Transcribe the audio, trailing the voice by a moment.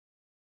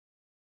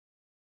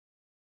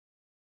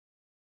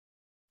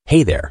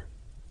Hey there!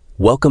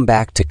 Welcome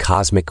back to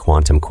Cosmic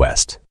Quantum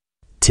Quest.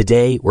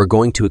 Today, we're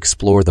going to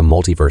explore the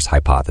multiverse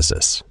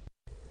hypothesis.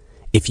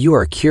 If you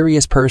are a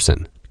curious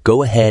person,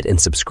 go ahead and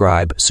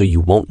subscribe so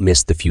you won't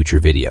miss the future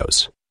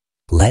videos.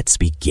 Let's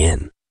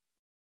begin.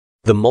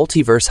 The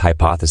multiverse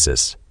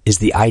hypothesis is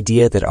the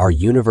idea that our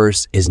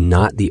universe is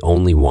not the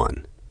only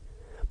one,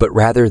 but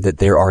rather that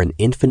there are an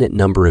infinite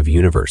number of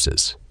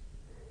universes,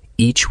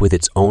 each with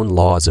its own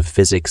laws of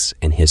physics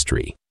and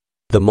history.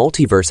 The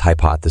multiverse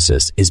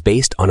hypothesis is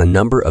based on a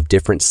number of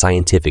different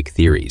scientific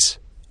theories,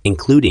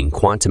 including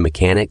quantum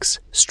mechanics,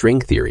 string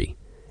theory,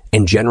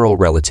 and general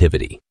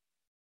relativity.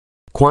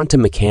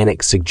 Quantum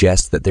mechanics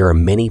suggests that there are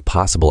many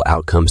possible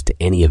outcomes to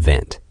any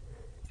event,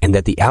 and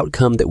that the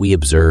outcome that we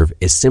observe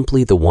is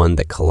simply the one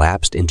that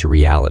collapsed into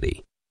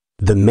reality.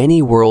 The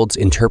many worlds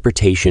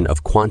interpretation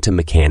of quantum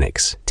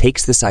mechanics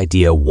takes this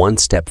idea one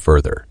step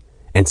further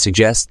and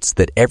suggests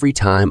that every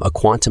time a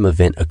quantum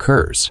event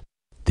occurs,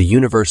 the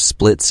universe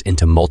splits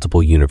into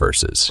multiple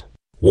universes,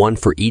 one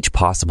for each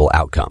possible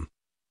outcome.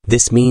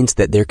 This means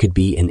that there could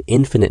be an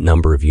infinite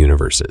number of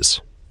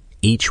universes,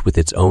 each with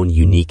its own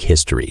unique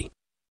history.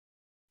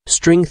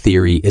 String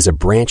theory is a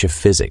branch of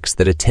physics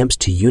that attempts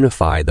to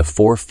unify the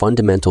four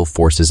fundamental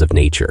forces of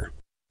nature.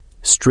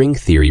 String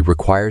theory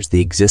requires the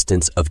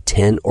existence of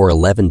 10 or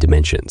 11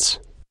 dimensions,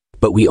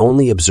 but we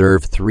only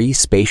observe 3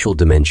 spatial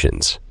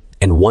dimensions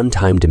and 1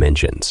 time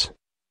dimensions.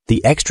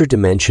 The extra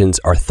dimensions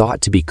are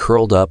thought to be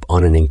curled up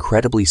on an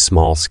incredibly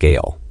small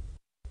scale.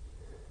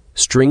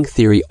 String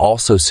theory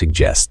also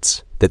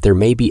suggests that there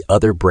may be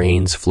other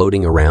branes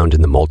floating around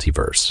in the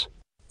multiverse,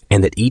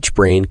 and that each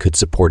brane could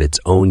support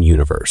its own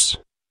universe.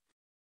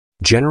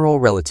 General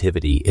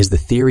relativity is the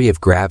theory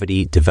of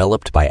gravity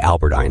developed by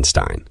Albert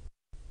Einstein.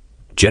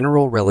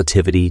 General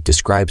relativity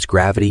describes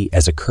gravity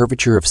as a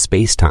curvature of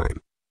space-time.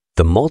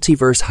 The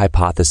multiverse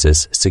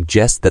hypothesis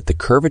suggests that the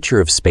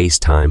curvature of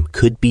space-time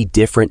could be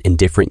different in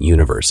different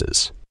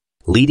universes,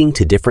 leading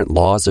to different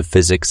laws of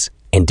physics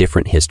and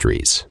different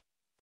histories.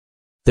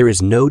 There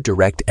is no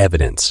direct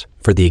evidence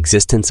for the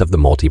existence of the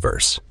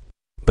multiverse,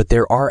 but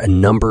there are a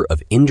number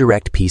of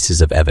indirect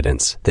pieces of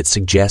evidence that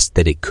suggest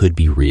that it could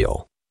be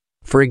real.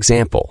 For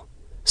example,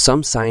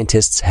 some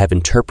scientists have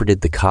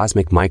interpreted the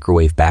cosmic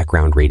microwave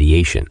background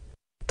radiation,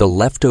 the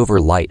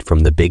leftover light from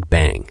the Big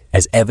Bang,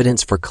 as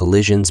evidence for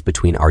collisions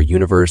between our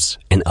universe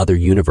and other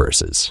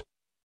universes.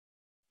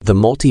 The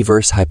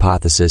multiverse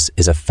hypothesis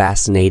is a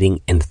fascinating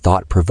and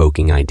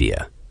thought-provoking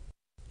idea.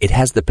 It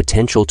has the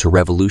potential to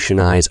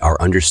revolutionize our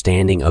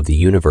understanding of the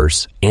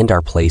universe and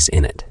our place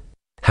in it.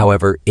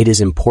 However, it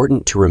is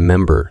important to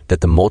remember that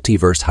the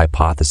multiverse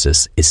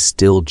hypothesis is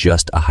still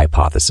just a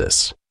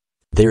hypothesis.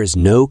 There is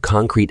no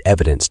concrete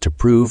evidence to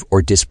prove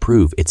or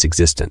disprove its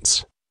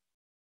existence.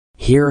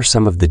 Here are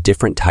some of the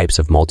different types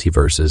of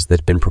multiverses that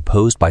have been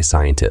proposed by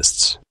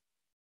scientists.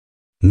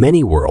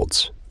 Many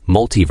worlds,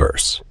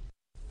 multiverse.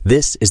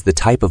 This is the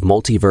type of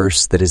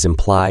multiverse that is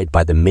implied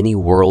by the many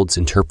worlds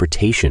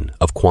interpretation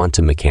of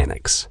quantum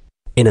mechanics.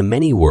 In a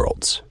many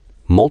worlds,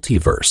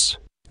 multiverse,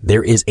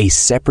 there is a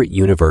separate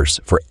universe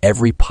for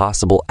every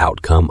possible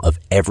outcome of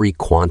every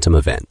quantum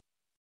event.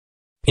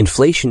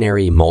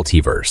 Inflationary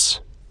multiverse.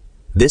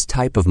 This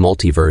type of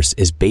multiverse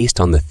is based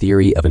on the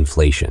theory of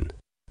inflation.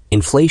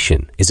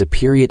 Inflation is a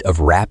period of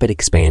rapid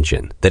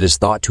expansion that is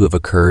thought to have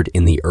occurred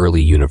in the early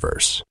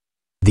universe.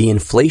 The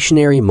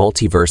inflationary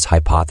multiverse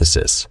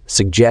hypothesis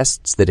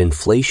suggests that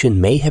inflation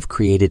may have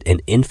created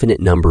an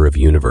infinite number of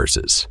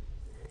universes,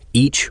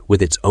 each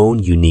with its own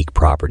unique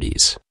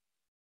properties.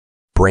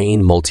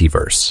 Brane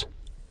multiverse.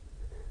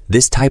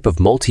 This type of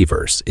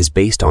multiverse is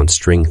based on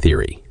string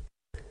theory.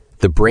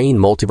 The Brane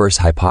multiverse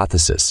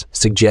hypothesis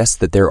suggests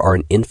that there are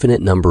an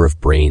infinite number of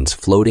branes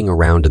floating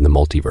around in the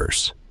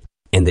multiverse,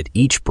 and that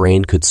each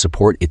brane could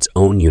support its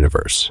own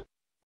universe.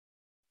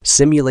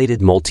 Simulated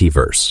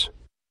multiverse.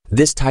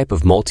 This type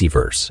of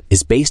multiverse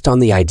is based on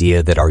the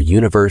idea that our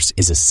universe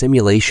is a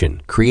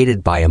simulation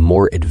created by a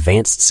more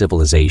advanced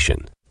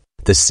civilization.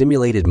 The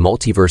simulated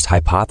multiverse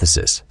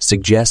hypothesis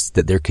suggests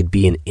that there could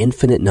be an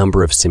infinite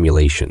number of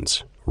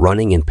simulations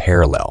running in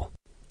parallel,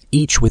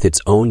 each with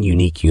its own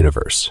unique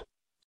universe.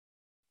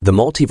 The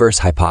multiverse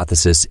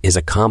hypothesis is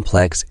a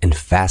complex and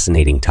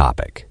fascinating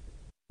topic.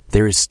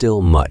 There is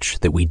still much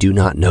that we do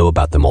not know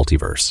about the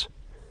multiverse,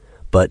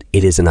 but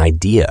it is an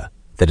idea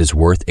that is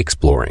worth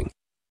exploring.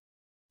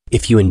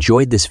 If you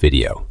enjoyed this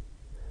video,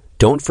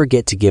 don't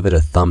forget to give it a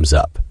thumbs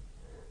up,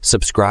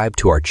 subscribe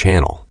to our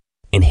channel,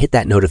 and hit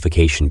that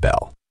notification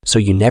bell so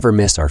you never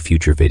miss our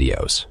future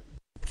videos.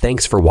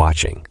 Thanks for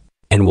watching,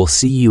 and we'll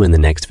see you in the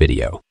next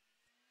video.